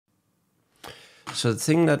So the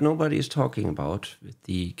thing that nobody is talking about with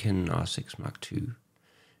the Canon R6 Mk II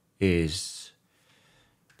is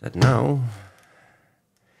that now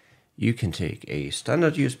you can take a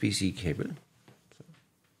standard USB-C cable, so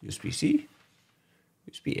USB-C,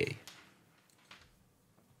 USB-A.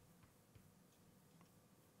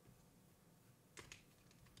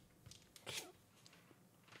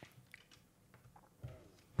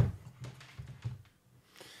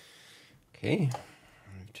 Okay,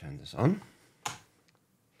 let me turn this on.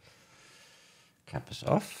 Cap is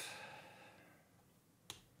off.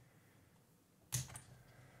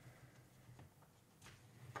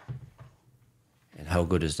 And how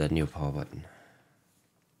good is that new power button?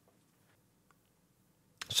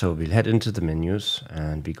 So we'll head into the menus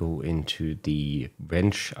and we go into the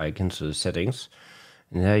wrench icon, so the settings.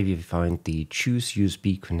 And there you find the Choose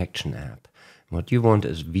USB Connection app. What you want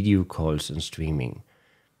is video calls and streaming.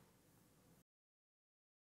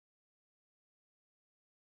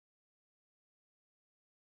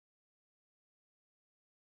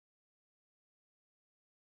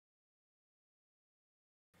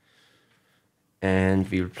 And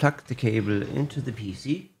we'll plug the cable into the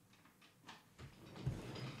PC.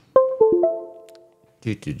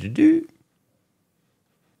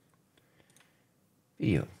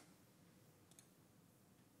 Video.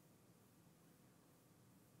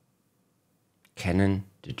 Canon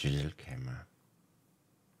digital camera.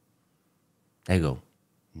 There you go.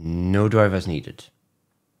 No drivers needed.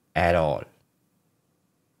 At all.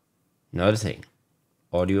 Not a thing.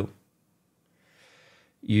 Audio.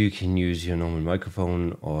 You can use your normal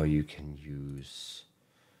microphone, or you can use,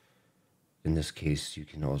 in this case, you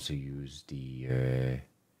can also use the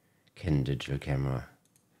Canon digital camera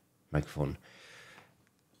microphone.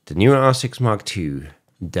 The new R6 Mk II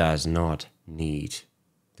does not need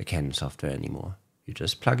the Canon software anymore. You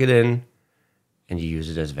just plug it in and you use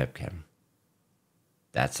it as a webcam.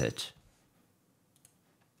 That's it.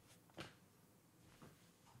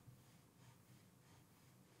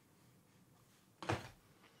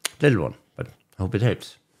 Little one, but I hope it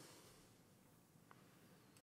helps.